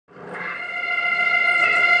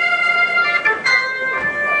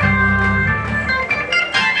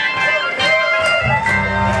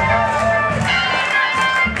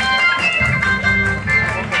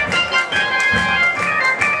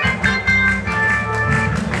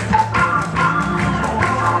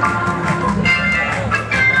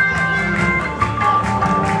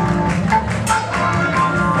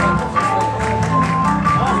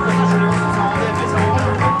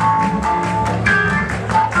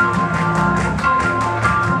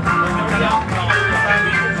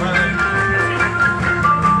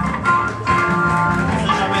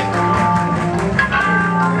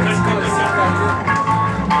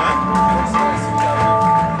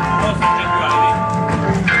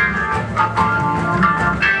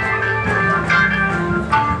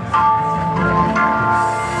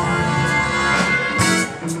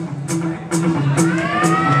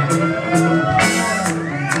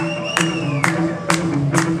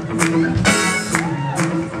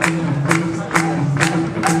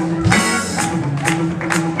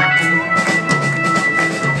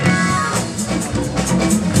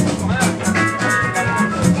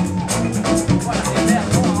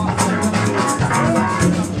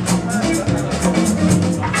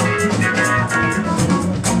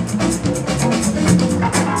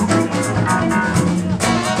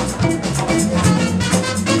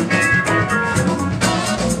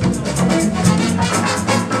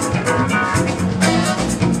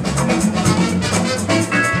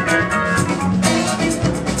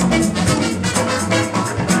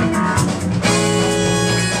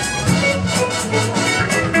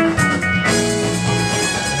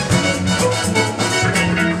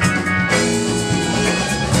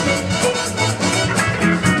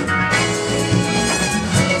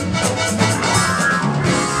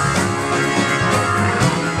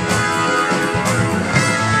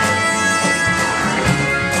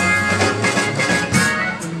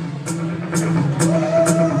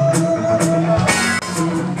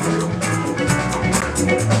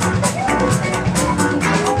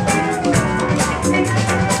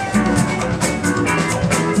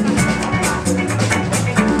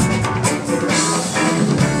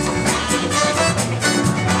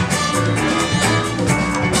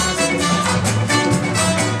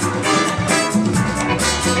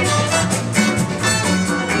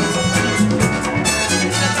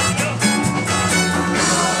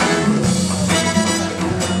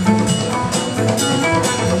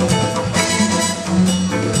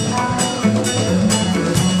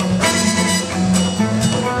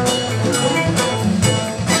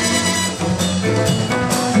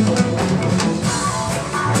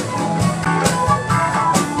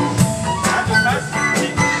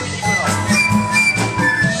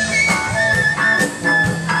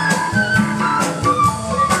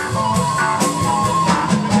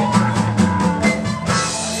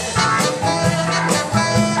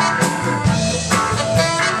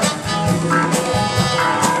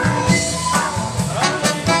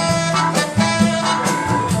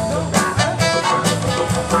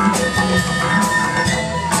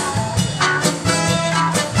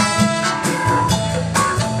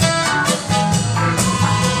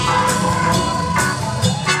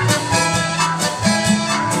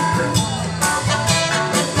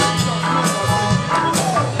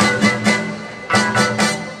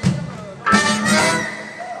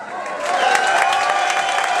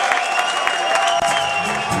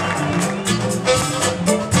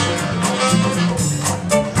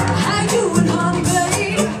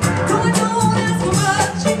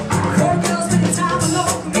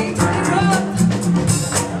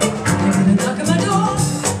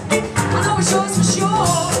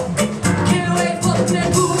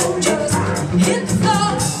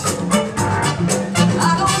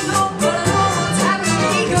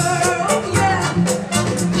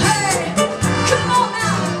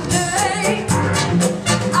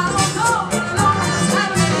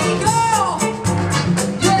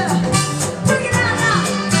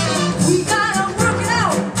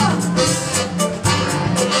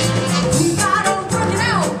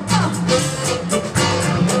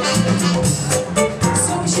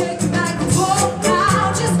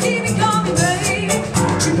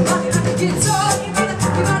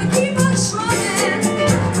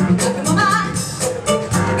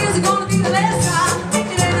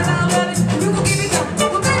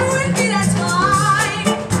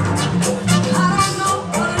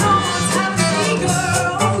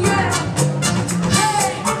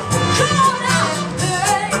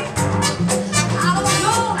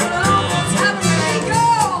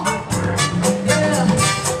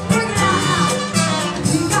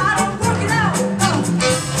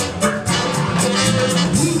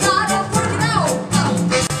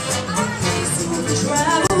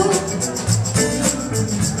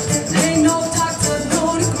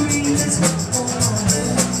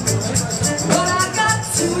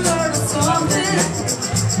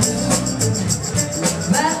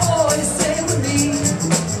that always stay with me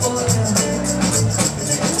forever.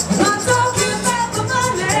 I'm not talking about the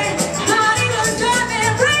money, not even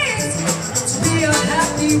diamond rings. To be a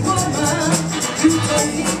happy woman, you don't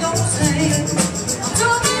need no thing. I'm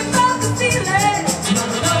talking about the feeling, my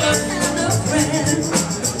lover and a friend.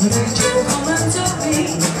 When you come and tell me,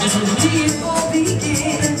 it's when it all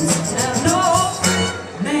begins. And no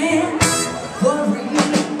man worries.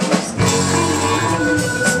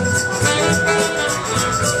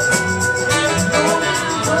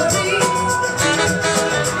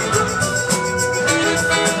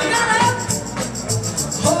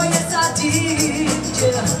 Oh yes I did,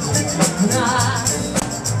 yeah.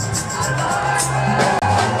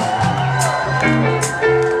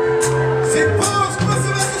 C'est Pause, comment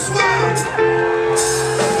ça va ce soir?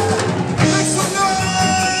 Make some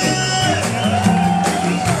noise!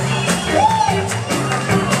 Woo!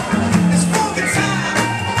 It's funky time!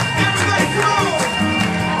 Everybody come on!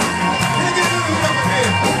 Can I get a little up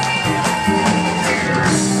here?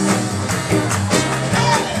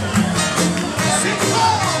 C'est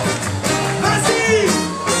Pause! Vas-y!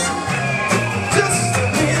 Just a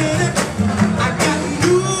minute, I got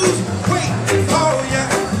news waiting for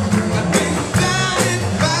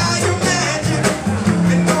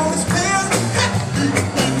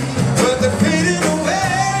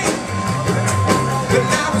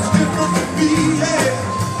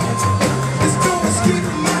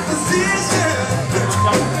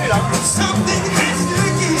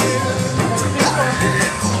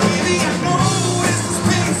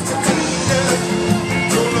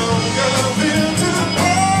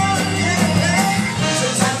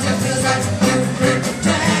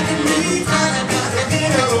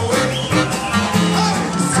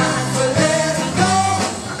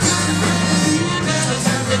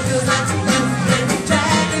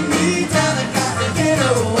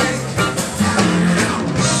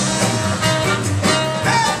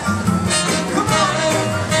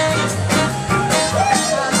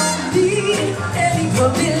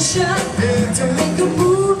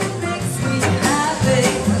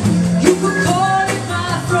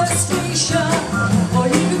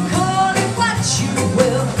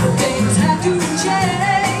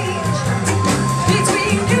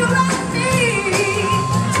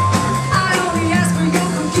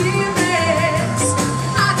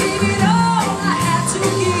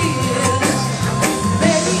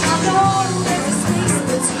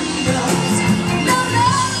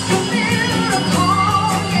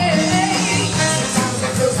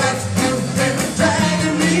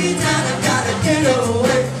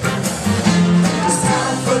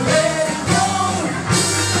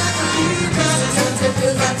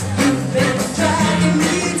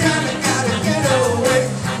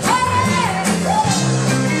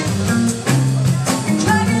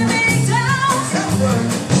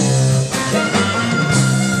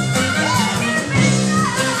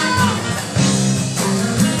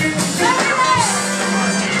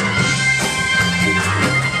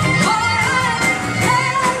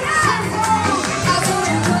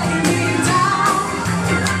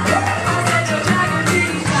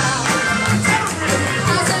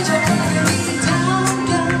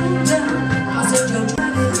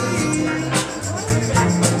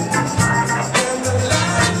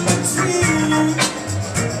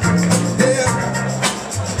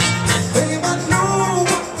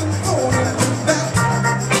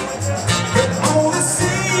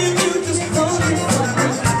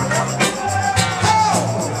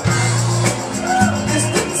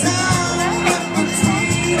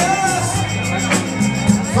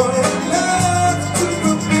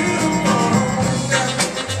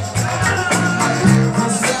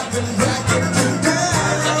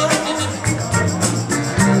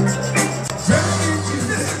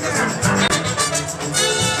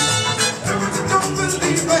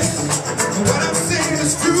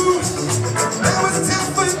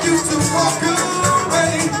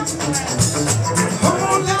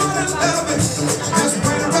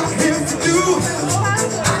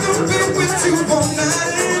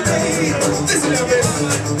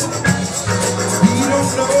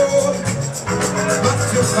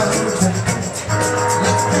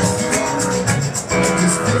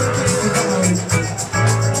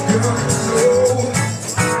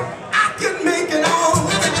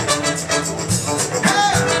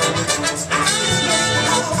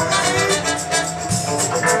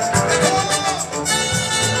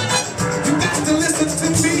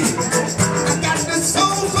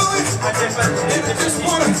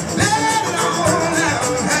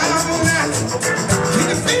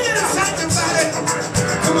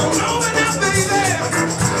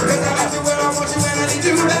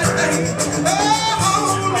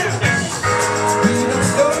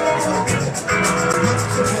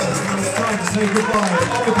Say goodbye.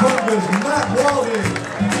 On the congas, Matt Walding.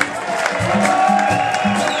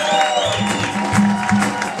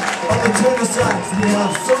 On the tenor sax, we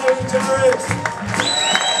have Simon Jarrett.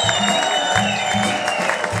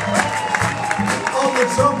 On the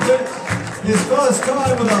trumpet, his first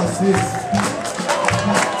time with us is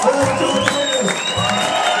Paul Jordan.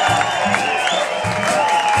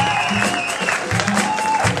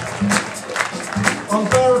 On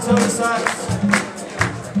baritone sax,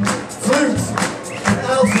 flute and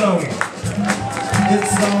alto,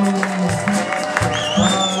 it's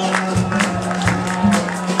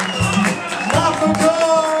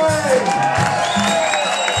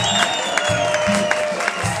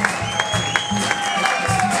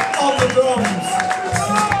on the drums,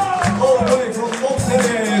 all the way from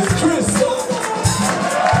Montpellier is Chris.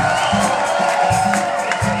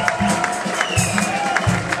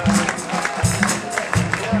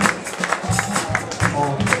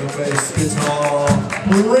 On the bass guitar,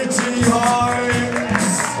 Richie Hines.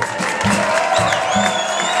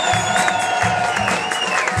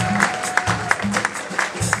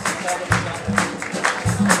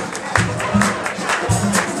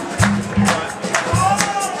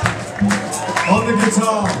 On the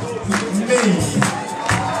guitar, me.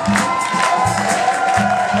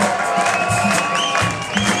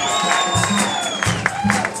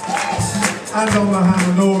 And on the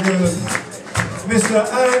Hammond organ, Mr.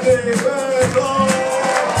 Andy Fairclough.